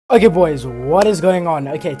Okay boys, what is going on?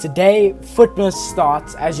 Okay, today FUTMAS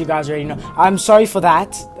starts, as you guys already know. I'm sorry for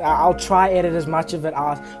that. I'll try edit as much of it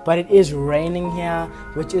out, but it is raining here,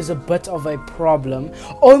 which is a bit of a problem.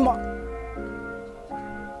 Oh my,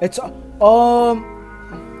 it started.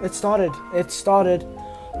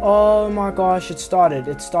 Oh my gosh, it started.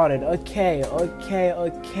 Okay.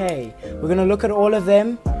 We're gonna look at all of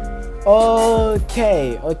them.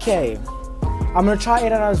 Okay. I'm gonna try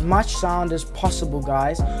edit out as much sound as possible,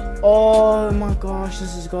 guys. Oh my gosh,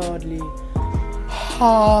 this is godly.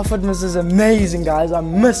 FUTMAS is amazing, guys. I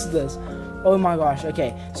missed this. Oh my gosh.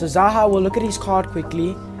 Okay, so Zaha, we'll look at his card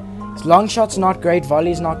quickly. His long shot's not great,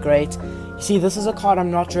 volley's not great. You see, this is a card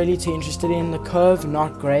I'm not really too interested in. The curve,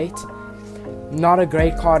 not great. Not a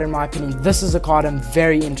great card in my opinion. This is a card I'm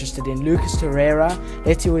very interested in. Lucas Torreira.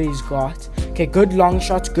 Let's see what he's got. Okay, good long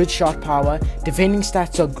shots, good shot power. Defending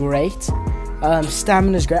stats are great.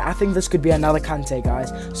 Stamina is great. I think this could be another Kante,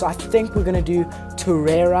 guys. So I think we're gonna do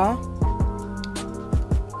Torreira.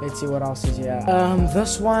 Let's see what else is here.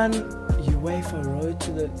 This one, UEFA Road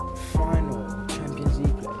to the Final, Champions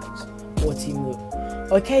League players or Team Luca.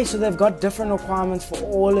 Okay, so they've got different requirements for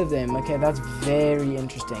all of them. Okay, that's very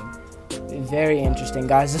interesting. Very interesting,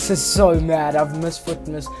 guys. This is so mad. I've missed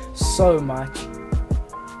FUTMAS so much.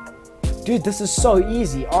 Dude, this is so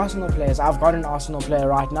easy. Arsenal players. I've got an Arsenal player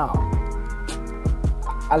right now.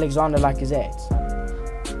 Alexander Lacazette.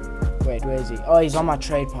 Wait, where is he? Oh, he's on my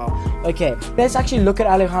trade pile. Okay, let's actually look at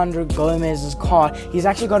Alejandro Gomez's card. He's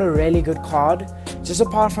actually got a really good card. Just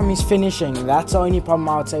apart from his finishing, that's the only problem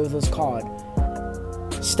I would say with this card.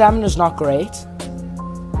 Stamina's not great.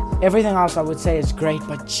 Everything else I would say is great,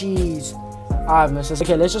 but jeez, I've missed this.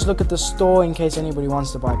 Okay, let's just look at the store in case anybody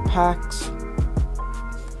wants to buy packs.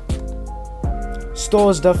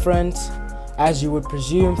 Store's different, as you would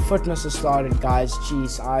presume. FUTMAS has started, guys.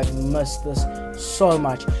 Jeez, I've missed this so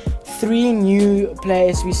much. 3 new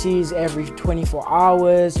player SBCs every 24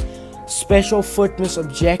 hours. Special FUTMAS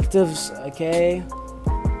objectives. Okay.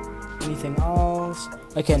 Anything else?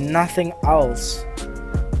 Okay, nothing else.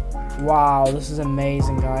 Wow, this is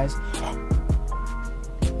amazing, guys.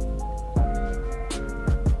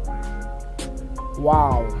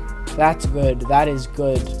 Wow, that's good. That is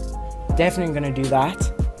good. Definitely gonna do that.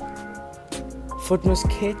 FUTMAS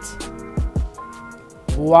kit.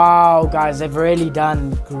 Wow, guys, they've really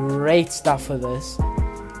done great stuff for this.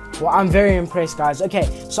 Well, I'm very impressed, guys. Okay,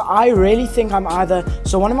 so I really think I'm either...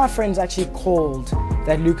 So one of my friends actually called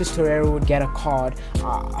that Lucas Torreira would get a card.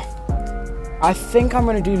 I think I'm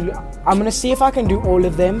gonna see if I can do all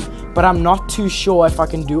of them, but I'm not too sure if I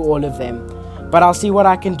can do all of them. But I'll see what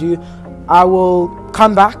I can do. I will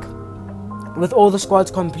come back with all the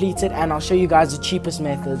squads completed, and I'll show you guys the cheapest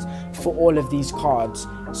methods for all of these cards.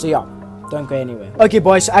 So yeah, don't go anywhere. Okay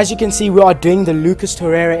boys, so as you can see, we are doing the Lucas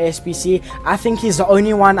Torreira SBC. I think he's the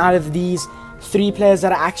only one out of these 3 players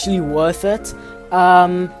that are actually worth it.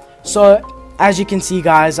 So as you can see,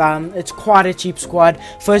 guys, it's quite a cheap squad.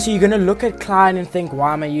 Firstly, you're going to look at Klein and think,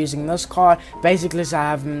 why am I using this card? Basically, so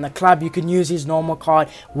I have him in the club. You can use his normal card.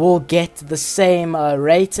 We'll get the same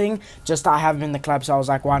rating. Just I have him in the club, so I was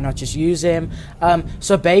like, why not just use him?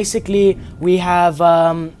 So basically, we have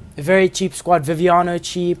a very cheap squad. Viviano,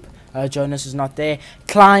 cheap. Jonas is not there.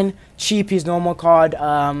 Klein, cheap, his normal card.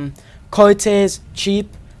 Cotes,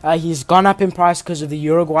 cheap. He's gone up in price because of the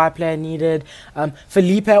Uruguay player needed.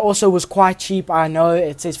 Felipe also was quite cheap. I know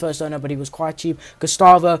it says first owner, but he was quite cheap.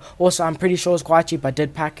 Gustavo also, I'm pretty sure, was quite cheap. I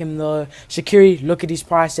did pack him though. Shaqiri, look at his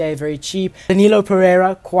price there, very cheap. Danilo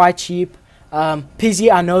Pereira, quite cheap.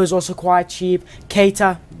 Pizzi, I know, is also quite cheap.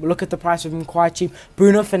 Keita, look at the price of him, quite cheap.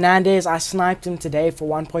 Bruno Fernandes, I sniped him today for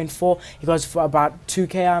 1.4. He goes for about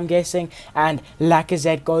 2k, I'm guessing. And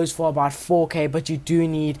Lacazette goes for about 4k, but you do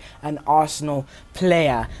need an Arsenal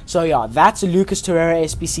player. So yeah, that's Lucas Torreira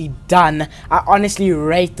SBC done. I honestly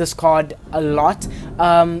rate this card a lot.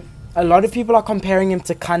 A lot of people are comparing him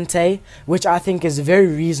to Kante, which I think is a very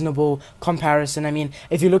reasonable comparison. I mean,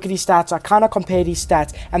 if you look at his stats, I kind of compared his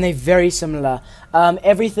stats, and they're very similar.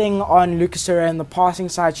 Everything on Lucas Torreira on the passing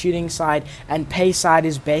side, shooting side, and pace side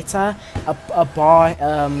is better.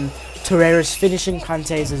 Torreira's finishing,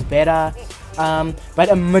 Kante's is better. But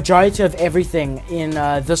a majority of everything in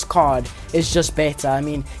this card is just better. I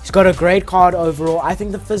mean, he's got a great card overall. I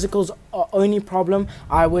think the physicals are only problem,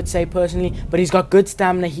 I would say personally, but he's got good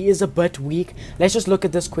stamina. He is a bit weak. Let's just look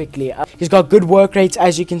at this quickly. He's got good work rates,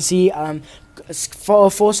 as you can see. For a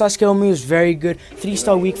 4-star skill moves, very good.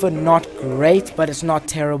 3-star weak foot, not great, but it's not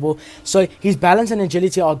terrible. So his balance and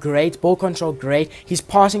agility are great. Ball control, great. His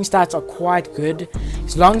passing stats are quite good.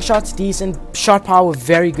 His long shots, decent. Shot power,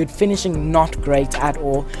 very good. Finishing, not great at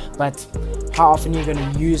all. But how often you're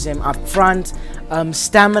going to use him up front.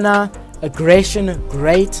 Stamina, aggression,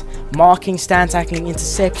 great. Marking, stand tackling,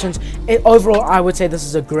 interceptions. Overall, I would say this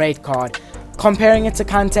is a great card. Comparing it to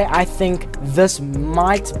Kante, I think this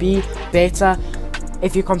might be better.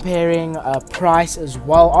 If you're comparing price as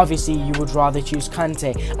well, obviously you would rather choose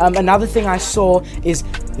Kante. Another thing I saw is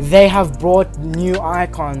they have brought new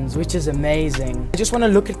icons, which is amazing. I just want to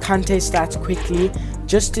look at Kante's stats quickly,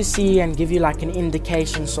 just to see and give you like an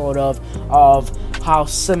indication sort of how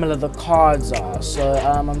similar the cards are. So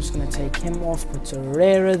I'm just going to take him off, put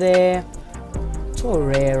Torreira there.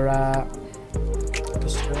 Torreira.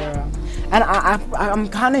 And I'm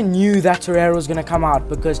kind of knew that Torreira was going to come out,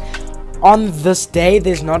 because on this day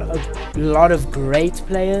there's not a lot of great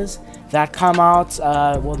players that come out.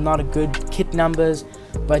 Well, not a good kit numbers,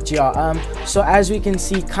 but yeah. So as we can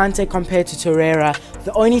see, Kante compared to Torreira,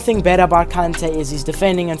 the only thing better about Kante is his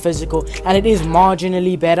defending and physical, and it is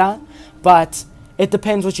marginally better, but it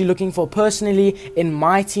depends what you're looking for. Personally, in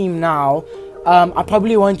my team now, I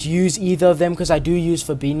probably won't use either of them because I do use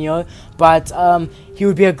Fabinho, but he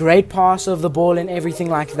would be a great passer of the ball and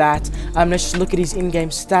everything like that. Let's just look at his in-game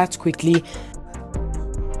stats quickly.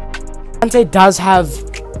 Kante does have,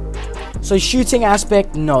 so shooting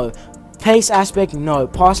aspect, no. Pace aspect, no.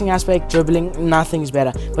 Passing aspect, dribbling, nothing's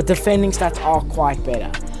better. But defending stats are quite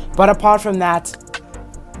better. But apart from that,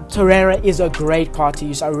 Torreira is a great card to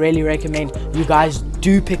use. I really recommend you guys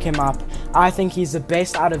do pick him up. I think he's the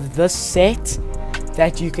best out of this set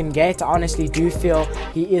that you can get. I honestly do feel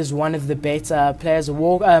he is one of the better players.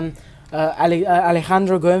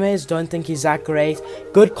 Alejandro Gomez, don't think he's that great.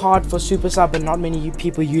 Good card for super sub, but not many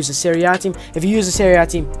people use a Serie A team. If you use a Serie A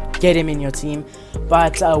team, get him in your team.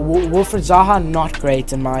 But Wilfried Zaha, not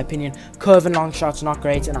great in my opinion. Curve and long shots, not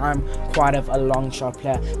great, and I'm quite a long shot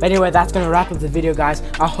player. But anyway, that's going to wrap up the video, guys.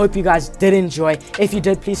 I hope you guys did enjoy. If you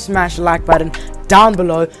did, please smash the like button down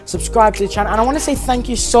below, subscribe to the channel, and I want to say thank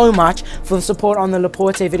you so much for the support on the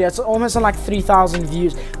Laporte video. It's almost on like 3,000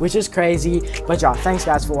 views, which is crazy. But yeah, thanks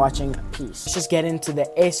guys for watching. Peace. Let's just get into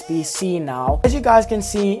the SBC now. As you guys can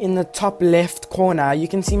see in the top left corner, you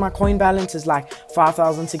can see my coin balance is like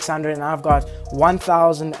 5,600, and I've got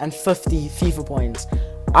 1,050 FIFA points.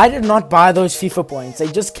 I did not buy those FIFA points. They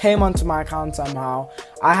just came onto my account somehow.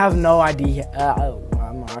 I have no idea.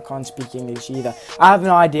 I can't speak English either. I have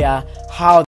no idea how